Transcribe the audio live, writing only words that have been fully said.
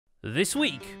This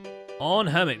week on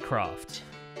Hermitcraft.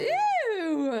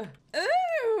 Ew!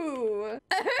 Ew!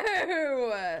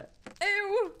 Ew!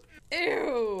 Ew!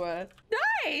 Ew!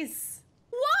 Nice!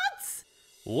 What?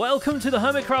 Welcome to the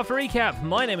Hermitcraft Recap.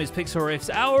 My name is Pixlriffs,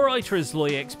 our writer is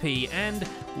LoyXP, and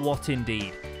what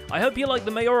indeed. I hope you like the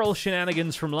mayoral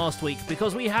shenanigans from last week,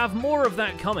 because we have more of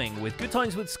that coming, with Good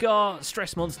Times with Scar,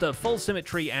 Stress Monster, False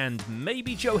Symmetry, and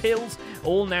maybe Joe Hills,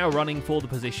 all now running for the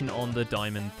position on the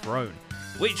Diamond Throne.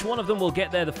 Which one of them will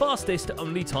get there the fastest,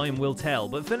 only time will tell.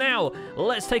 But for now,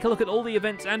 let's take a look at all the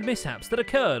events and mishaps that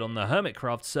occurred on the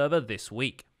Hermitcraft server this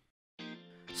week.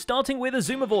 Starting with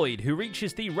Azuma Void, who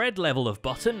reaches the red level of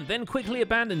button, then quickly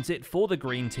abandons it for the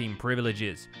green team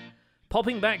privileges.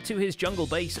 Popping back to his jungle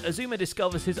base, Azuma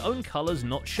discovers his own colours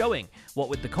not showing, what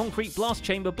with the concrete blast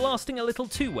chamber blasting a little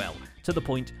too well, to the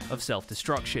point of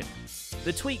self-destruction.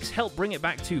 The tweaks help bring it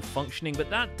back to functioning, but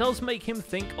that does make him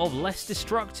think of less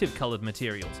destructive coloured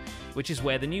materials, which is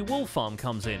where the new wool farm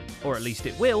comes in, or at least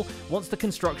it will, once the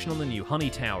construction on the new honey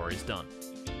tower is done.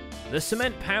 The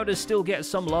cement powders still get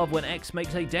some love when X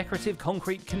makes a decorative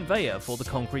concrete conveyor for the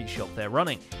concrete shop they're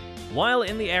running. While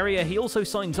in the area, he also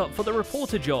signs up for the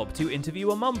reporter job to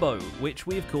interview a mumbo, which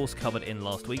we of course covered in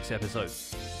last week's episode.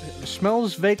 It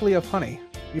smells vaguely of honey.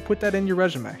 You put that in your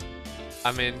resume.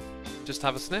 I mean, just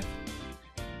have a sniff.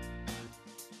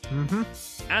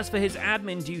 As for his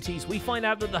admin duties, we find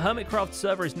out that the Hermitcraft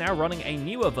server is now running a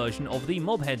newer version of the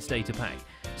Mobheads data pack.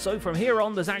 So from here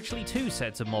on, there's actually two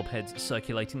sets of Mobheads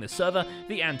circulating the server,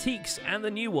 the antiques and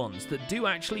the new ones that do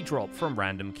actually drop from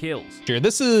random kills. Here,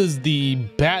 this is the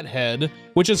bat head,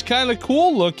 which is kind of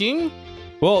cool looking.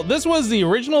 Well, this was the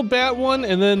original bat one,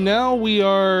 and then now we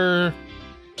are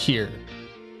here.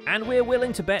 And we're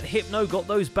willing to bet Hypno got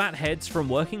those bat heads from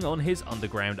working on his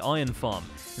underground iron farm.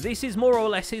 This is more or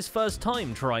less his first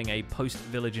time trying a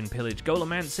post-village and pillage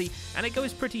golemancy, and it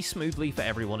goes pretty smoothly for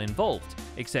everyone involved,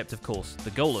 except of course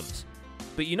the golems.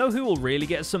 But you know who will really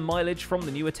get some mileage from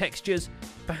the newer textures?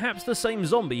 Perhaps the same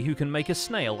zombie who can make a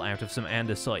snail out of some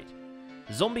andesite.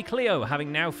 Zombie Cleo,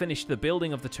 having now finished the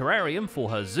building of the terrarium for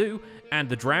her zoo, and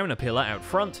the drowner pillar out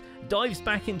front, dives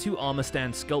back into armor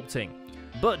stand sculpting.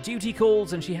 But duty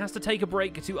calls and she has to take a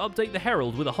break to update the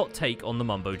Herald with a hot take on the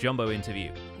Mumbo Jumbo interview.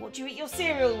 What do you eat your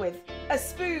cereal with? A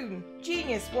spoon.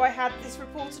 Genius. Why had this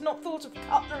reporter not thought of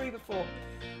cutlery before?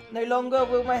 No longer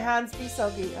will my hands be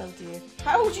soggy. Oh dear.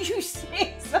 How would you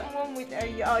see someone with...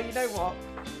 Oh, you know what?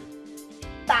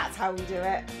 That's how we do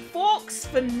it. Forks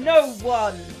for no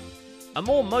one. A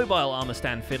more mobile armor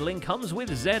stand fiddling comes with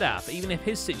ZF, even if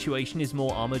his situation is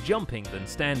more armor jumping than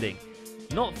standing.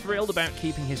 Not thrilled about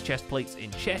keeping his chest plates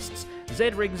in chests,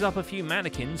 Zed rigs up a few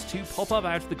mannequins to pop up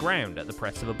out of the ground at the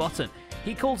press of a button.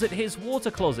 He calls it his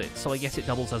water closet, so I guess it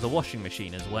doubles as a washing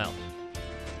machine as well.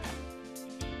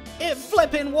 It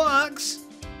flippin' works!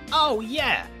 Oh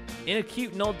yeah! In a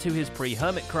cute nod to his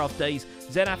pre-Hermitcraft days,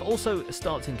 Zedaf also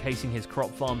starts encasing his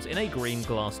crop farms in a green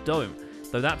glass dome,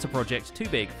 though that's a project too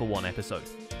big for one episode.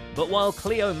 But while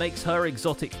Cleo makes her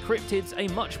exotic cryptids, a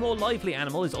much more lively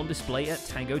animal is on display at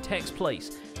Tango Tech's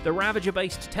place. The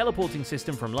Ravager-based teleporting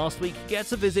system from last week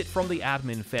gets a visit from the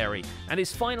admin fairy, and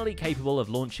is finally capable of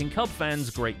launching Cub fans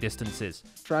great distances.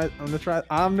 I'm gonna try.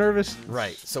 I'm nervous.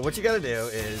 Right, so what you gotta do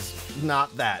is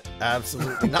not that.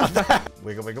 Absolutely not that.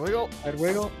 Wiggle, wiggle, wiggle. I'd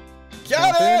wiggle.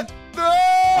 Got it!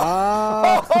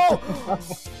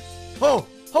 No!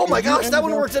 Oh my gosh, that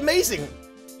one worked amazing!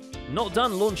 Not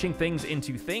done launching things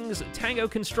into things, Tango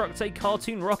constructs a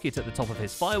cartoon rocket at the top of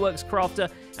his fireworks crafter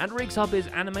and rigs up his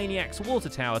Animaniacs water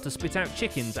tower to spit out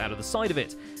chickens out of the side of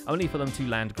it, only for them to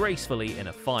land gracefully in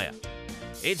a fire.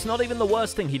 It's not even the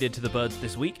worst thing he did to the birds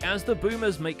this week, as the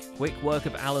boomers make quick work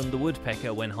of Alan the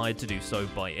woodpecker when hired to do so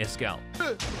by Iskall.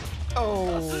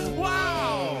 Oh,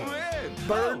 wow!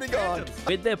 Bird be gone.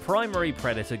 With their primary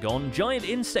predator gone, giant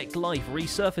insect life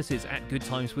resurfaces at Good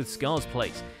Times with Scar's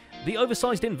place. The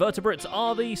oversized invertebrates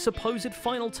are the supposed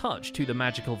final touch to the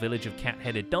magical village of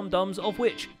cat-headed dum-dums, of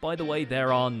which, by the way,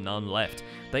 there are none left.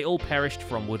 They all perished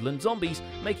from woodland zombies,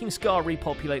 making Scar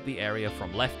repopulate the area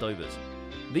from leftovers.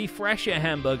 The fresher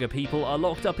hamburger people are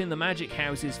locked up in the magic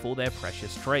houses for their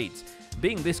precious trades.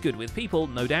 Being this good with people,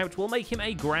 no doubt, will make him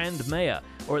a grand mayor,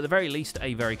 or at the very least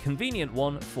a very convenient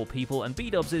one for people and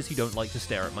B-dubsers who don't like to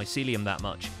stare at mycelium that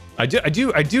much. I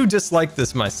do dislike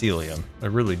this mycelium. I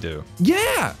really do.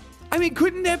 Yeah! I mean,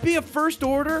 couldn't that be a first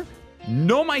order?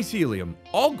 No mycelium,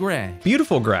 all grass.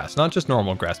 Beautiful grass, not just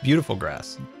normal grass, beautiful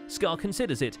grass. Scar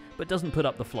considers it, but doesn't put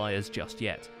up the flyers just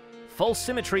yet. False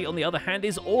Symmetry, on the other hand,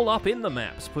 is all up in the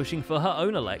maps, pushing for her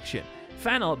own election.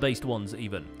 Fan art based ones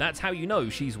even. That's how you know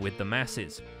she's with the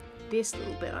masses. This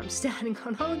little bit I'm standing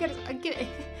on, oh, I get it.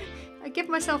 I give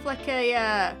myself like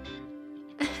a,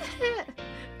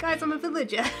 guys, I'm a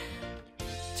villager.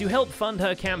 To help fund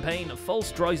her campaign,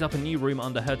 False dries up a new room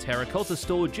under her terracotta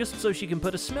store just so she can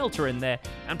put a smelter in there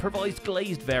and provides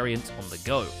glazed variants on the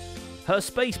go. Her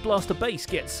Space Blaster base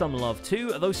gets some love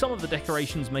too, though some of the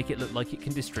decorations make it look like it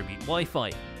can distribute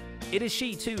Wi-Fi. It is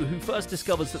she too who first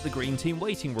discovers that the green team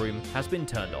waiting room has been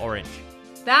turned orange.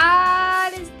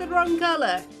 That is the wrong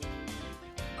colour.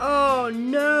 Oh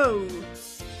no.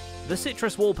 The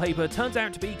citrus wallpaper turns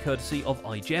out to be courtesy of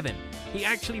iJevin. He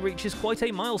actually reaches quite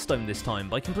a milestone this time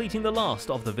by completing the last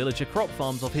of the villager crop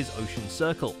farms of his Ocean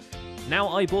Circle. Now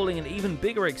eyeballing an even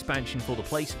bigger expansion for the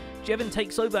place, Jevin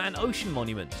takes over an ocean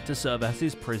monument to serve as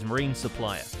his Prismarine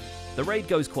supplier. The raid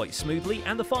goes quite smoothly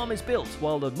and the farm is built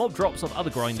while the mob drops of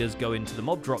other grinders go into the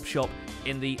mob drop shop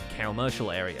in the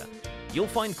commercial area. You'll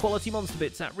find quality monster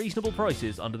bits at reasonable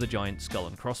prices under the giant skull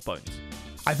and crossbones.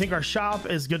 I think our shop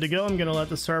is good to go. I'm going to let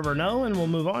the server know and we'll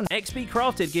move on. XP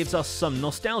Crafted gives us some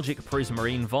nostalgic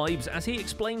Prismarine vibes as he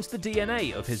explains the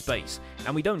DNA of his base,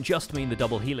 and we don't just mean the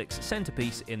double helix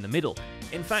centerpiece in the middle.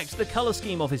 In fact, the color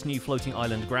scheme of his new floating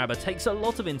island grabber takes a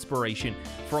lot of inspiration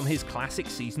from his classic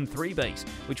Season 3 base,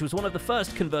 which was one of the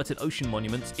first converted ocean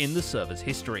monuments in the server's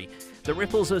history. The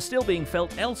ripples are still being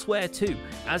felt elsewhere too,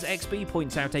 as XP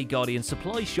points out a Guardian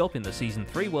supply shop in the Season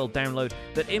 3 world download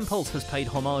that Impulse has paid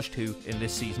homage to in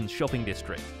this season's shopping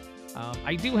district.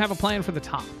 I do have a plan for the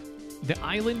top. The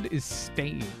island is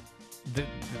staying. The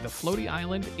floaty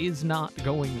island is not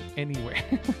going anywhere.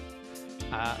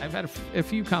 I've had a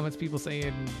few comments, people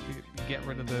saying, get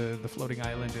rid of the floating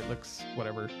island, it looks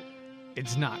whatever.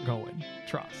 It's not going,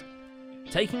 trust.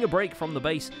 Taking a break from the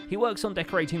base, he works on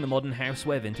decorating the modern house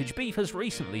where Vintage Beef has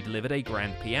recently delivered a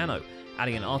grand piano,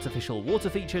 adding an artificial water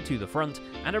feature to the front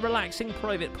and a relaxing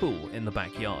private pool in the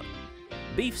backyard.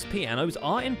 Beef's pianos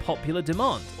are in popular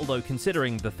demand, although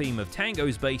considering the theme of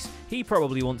Tango's base, he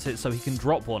probably wants it so he can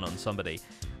drop one on somebody.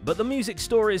 But the music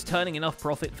store is turning enough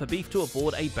profit for Beef to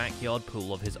afford a backyard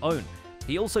pool of his own.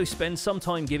 He also spends some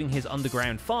time giving his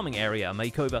underground farming area a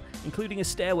makeover, including a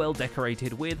stairwell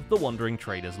decorated with the Wandering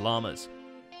Trader's llamas.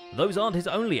 Those aren't his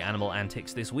only animal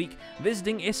antics this week.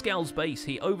 Visiting Iskal's base,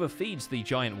 he overfeeds the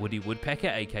giant woody woodpecker,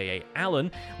 aka Alan,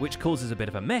 which causes a bit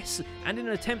of a mess, and in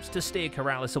an attempt to steer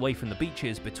Corrales away from the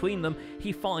beaches between them,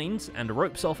 he finds and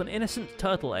ropes off an innocent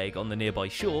turtle egg on the nearby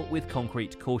shore with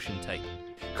concrete caution tape.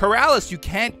 Corrales, you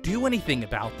can't do anything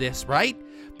about this, right?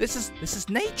 This is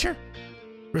nature.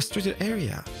 Restricted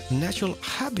area, natural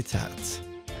habitat.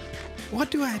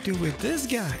 What do I do with this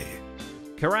guy?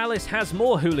 Corrales has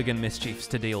more hooligan mischiefs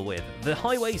to deal with. The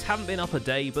highways haven't been up a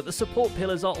day, but the support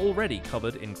pillars are already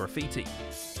covered in graffiti.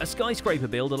 A skyscraper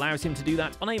build allows him to do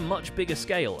that on a much bigger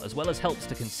scale, as well as helps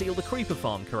to conceal the creeper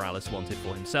farm Corrales wanted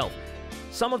for himself.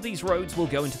 Some of these roads will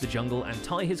go into the jungle and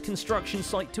tie his construction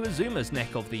site to Azuma's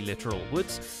neck of the literal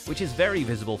woods, which is very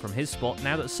visible from his spot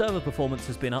now that server performance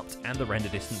has been upped and the render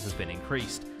distance has been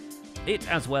increased. It,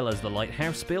 as well as the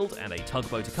lighthouse build and a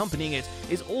tugboat accompanying it,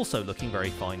 is also looking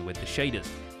very fine with the shaders.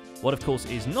 What of course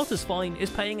is not as fine is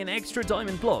paying an extra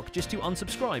diamond block just to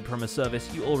unsubscribe from a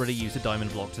service you already use a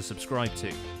diamond block to subscribe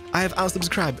to. I have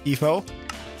unsubscribed, Etho.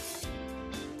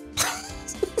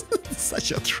 Such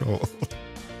a troll.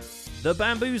 The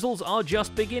bamboozles are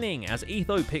just beginning as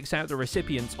Etho picks out the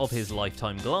recipients of his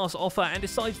lifetime glass offer and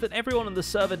decides that everyone on the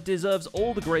server deserves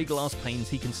all the grey glass panes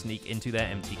he can sneak into their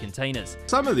empty containers.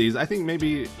 Some of these, I think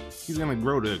maybe he's going to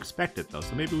grow to expect it though,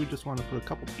 so maybe we just want to put a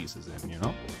couple pieces in, you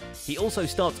know? He also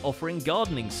starts offering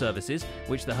gardening services,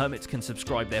 which the hermits can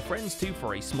subscribe their friends to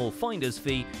for a small finder's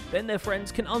fee, then their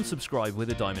friends can unsubscribe with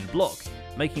a diamond block,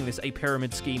 making this a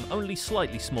pyramid scheme only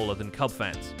slightly smaller than Cub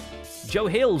fans. Joe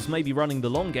Hills may be running the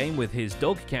long game with his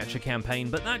dog catcher campaign,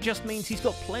 but that just means he's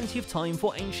got plenty of time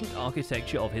for ancient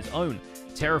architecture of his own,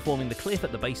 terraforming the cliff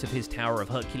at the base of his Tower of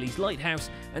Hercules lighthouse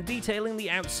and detailing the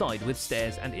outside with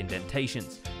stairs and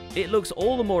indentations. It looks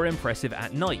all the more impressive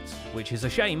at night, which is a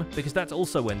shame because that's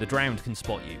also when the drowned can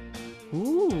spot you.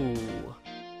 Ooh.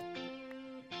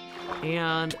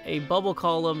 And a bubble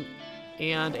column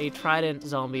and a trident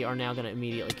zombie are now going to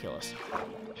immediately kill us.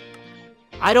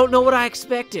 I don't know what I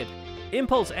expected.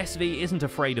 Impulse SV isn't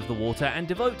afraid of the water and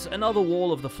devotes another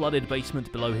wall of the flooded basement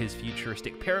below his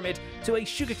futuristic pyramid to a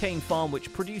sugarcane farm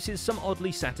which produces some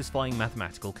oddly satisfying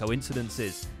mathematical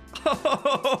coincidences.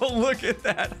 Oh, look at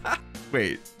that.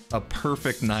 Wait, a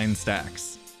perfect 9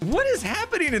 stacks. What is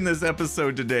happening in this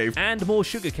episode today? And more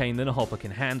sugarcane than a hopper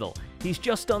can handle. He's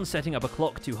just done setting up a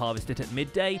clock to harvest it at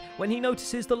midday when he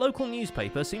notices the local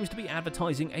newspaper seems to be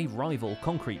advertising a rival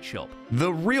concrete shop.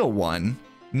 The real one,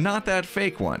 not that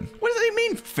fake one. What does that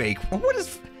mean, fake? What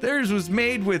is... Theirs was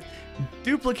made with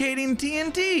duplicating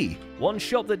TNT. One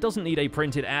shop that doesn't need a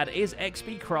printed ad is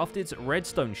XP Crafted's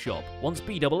Redstone shop. Once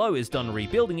BOO is done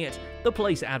rebuilding it, the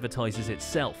place advertises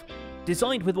itself.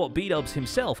 Designed with what B-Dubs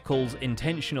himself calls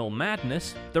intentional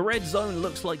madness, the Red Zone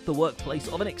looks like the workplace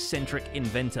of an eccentric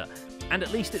inventor. And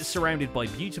at least it's surrounded by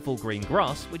beautiful green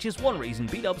grass, which is one reason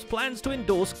B-Dubs plans to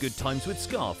endorse Good Times with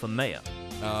Scar for mayor.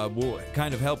 Will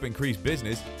kind of help increase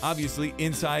business. Obviously,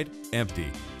 inside, empty.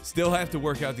 Still have to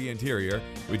work out the interior,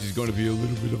 which is going to be a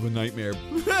little bit of a nightmare.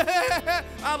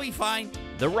 I'll be fine.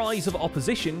 The rise of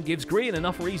opposition gives Grian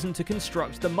enough reason to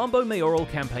construct the Mumbo Mayoral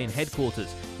Campaign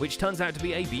headquarters, which turns out to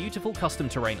be a beautiful custom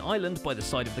terrain island by the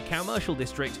side of the commercial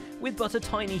district with but a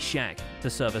tiny shack to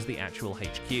serve as the actual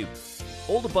HQ.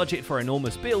 All the budget for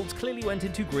enormous builds clearly went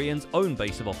into Grian's own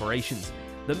base of operations.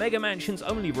 The Mega Mansion's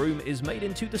only room is made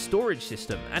into the storage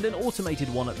system, and an automated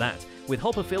one at that, with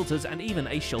hopper filters and even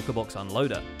a shulker box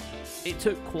unloader. It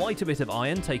took quite a bit of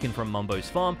iron taken from Mumbo's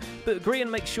farm, but Grian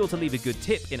makes sure to leave a good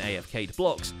tip in AFK'd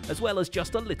blocks, as well as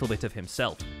just a little bit of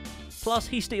himself. Plus,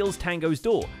 he steals Tango's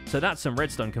door, so that's some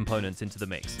redstone components into the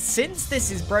mix. Since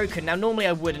this is broken, now normally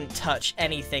I wouldn't touch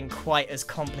anything quite as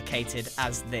complicated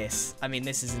as this. I mean,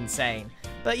 this is insane.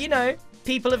 But you know,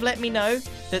 people have let me know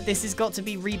that this has got to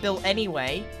be rebuilt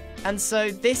anyway, and so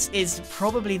this is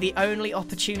probably the only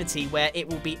opportunity where it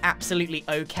will be absolutely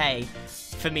okay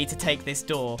for me to take this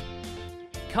door.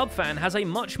 Cubfan has a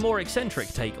much more eccentric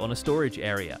take on a storage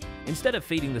area. Instead of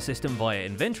feeding the system via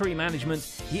inventory management,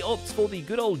 he opts for the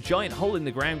good old giant hole in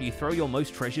the ground you throw your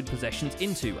most treasured possessions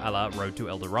into, a la Road to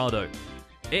El Dorado.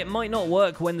 It might not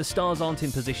work when the stars aren't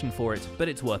in position for it, but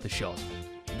it's worth a shot.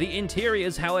 The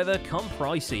interiors, however, come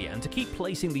pricey, and to keep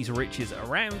placing these riches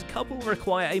around, Cub will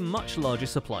require a much larger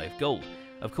supply of gold.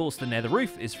 Of course, the nether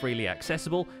roof is freely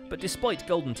accessible, but despite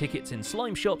golden tickets in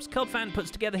slime shops, Cubfan puts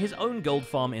together his own gold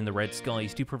farm in the red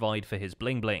skies to provide for his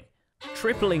bling bling.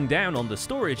 Tripling down on the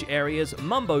storage areas,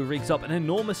 Mumbo rigs up an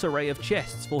enormous array of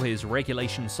chests for his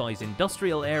regulation-size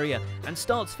industrial area and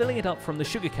starts filling it up from the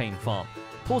sugarcane farm,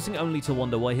 pausing only to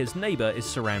wonder why his neighbour is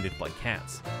surrounded by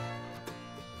cats.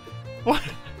 What?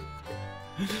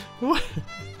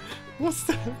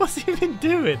 What's he been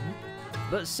doing?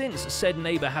 But since said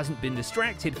neighbour hasn't been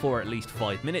distracted for at least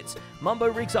 5 minutes,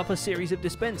 Mumbo rigs up a series of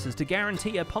dispensers to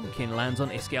guarantee a pumpkin lands on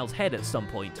Iskal's head at some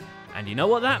point. And you know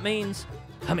what that means?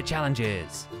 Hermit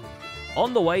challenges!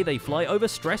 On the way, they fly over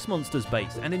Stress Monster's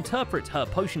base and interpret her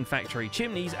potion factory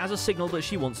chimneys as a signal that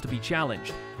she wants to be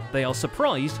challenged. They are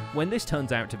surprised when this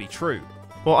turns out to be true.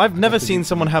 Well, I've never seen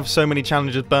someone have so many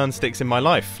Challengers burn sticks in my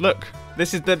life. Look,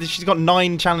 she's got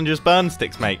 9 Challengers burn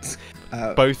sticks, mate.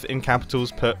 Both in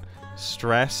capitals, put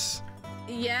stress.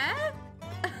 Yeah?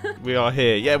 We are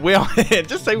here. Yeah, we are here.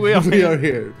 Just say we are here. We are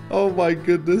here. Oh my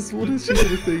goodness, what is she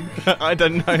gonna think? I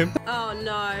don't know. Oh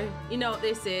no, you know what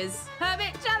this is.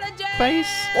 Hermit challenges! Base.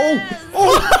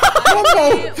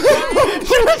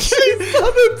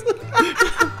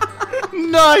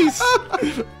 Nice!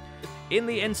 In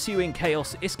the ensuing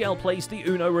chaos, Iskal plays the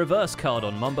Uno reverse card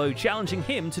on Mumbo, challenging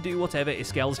him to do whatever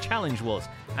Iskal's challenge was,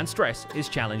 and Stress is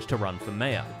challenged to run for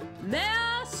mayor.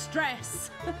 Mayor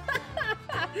Stress!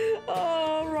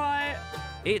 Alright.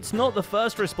 It's not the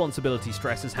first responsibility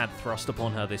Stress has had thrust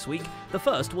upon her this week. The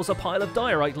first was a pile of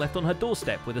diorite left on her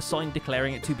doorstep with a sign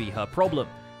declaring it to be her problem.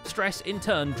 Stress, in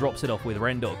turn, drops it off with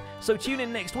Rendog, so tune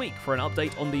in next week for an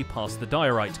update on the Pass the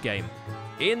Diorite game.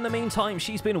 In the meantime,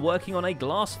 she's been working on a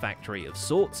glass factory of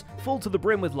sorts, full to the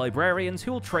brim with librarians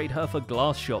who will trade her for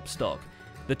glass shop stock.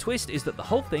 The twist is that the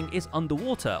whole thing is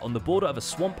underwater on the border of a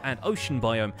swamp and ocean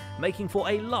biome, making for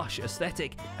a lush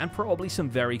aesthetic and probably some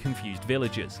very confused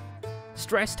villagers.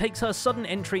 Stress takes her sudden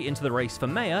entry into the race for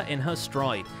mayor in her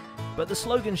stride, but the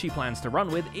slogan she plans to run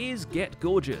with is Get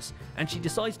Gorgeous, and she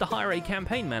decides to hire a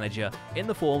campaign manager in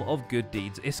the form of Good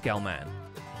Deeds Iskalman.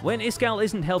 When Iskal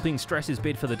isn't helping Stress's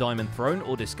bid for the Diamond Throne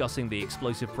or discussing the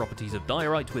explosive properties of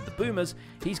diorite with the boomers,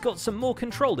 he's got some more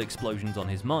controlled explosions on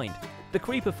his mind. The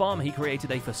creeper farm he created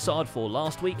a facade for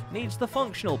last week needs the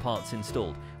functional parts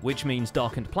installed, which means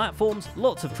darkened platforms,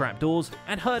 lots of trapdoors,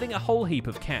 and herding a whole heap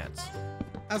of cats.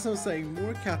 As I was saying,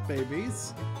 more cat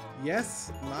babies.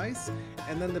 Yes, nice.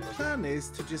 And then the plan is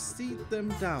to just seat them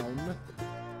down.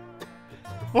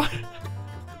 What?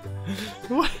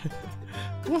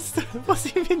 What's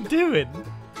he been doing?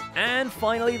 And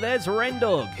finally there's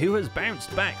Rendog, who has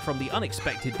bounced back from the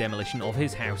unexpected demolition of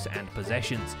his house and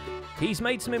possessions. He's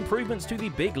made some improvements to the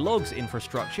Big Logs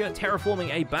infrastructure,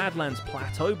 terraforming a Badlands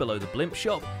plateau below the blimp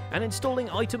shop, and installing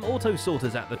item auto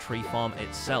sorters at the tree farm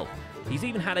itself. He's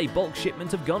even had a bulk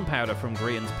shipment of gunpowder from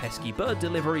Grian's pesky bird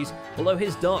deliveries, although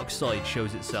his dark side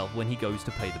shows itself when he goes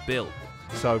to pay the bill.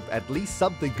 So at least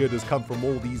something good has come from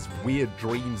all these weird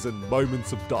dreams and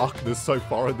moments of darkness so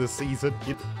far in this season.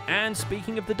 And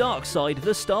speaking of the dark side,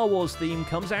 the Star Wars theme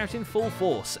comes out in full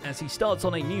force as he starts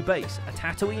on a new base, a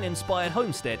Tatooine-inspired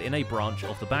homestead in a branch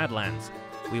of the Badlands.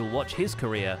 We'll watch his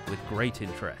career with great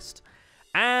interest.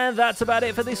 And that's about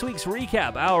it for this week's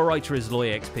recap. Our writer is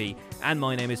LoyXP, and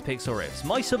my name is Pixlriffs.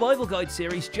 My survival guide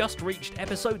series just reached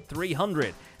episode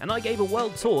 300, and I gave a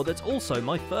world tour that's also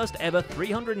my first ever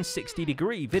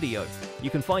 360-degree video. You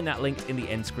can find that link in the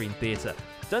end screen theatre.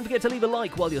 Don't forget to leave a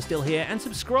like while you're still here, and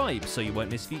subscribe so you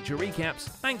won't miss future recaps.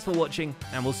 Thanks for watching,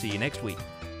 and we'll see you next week.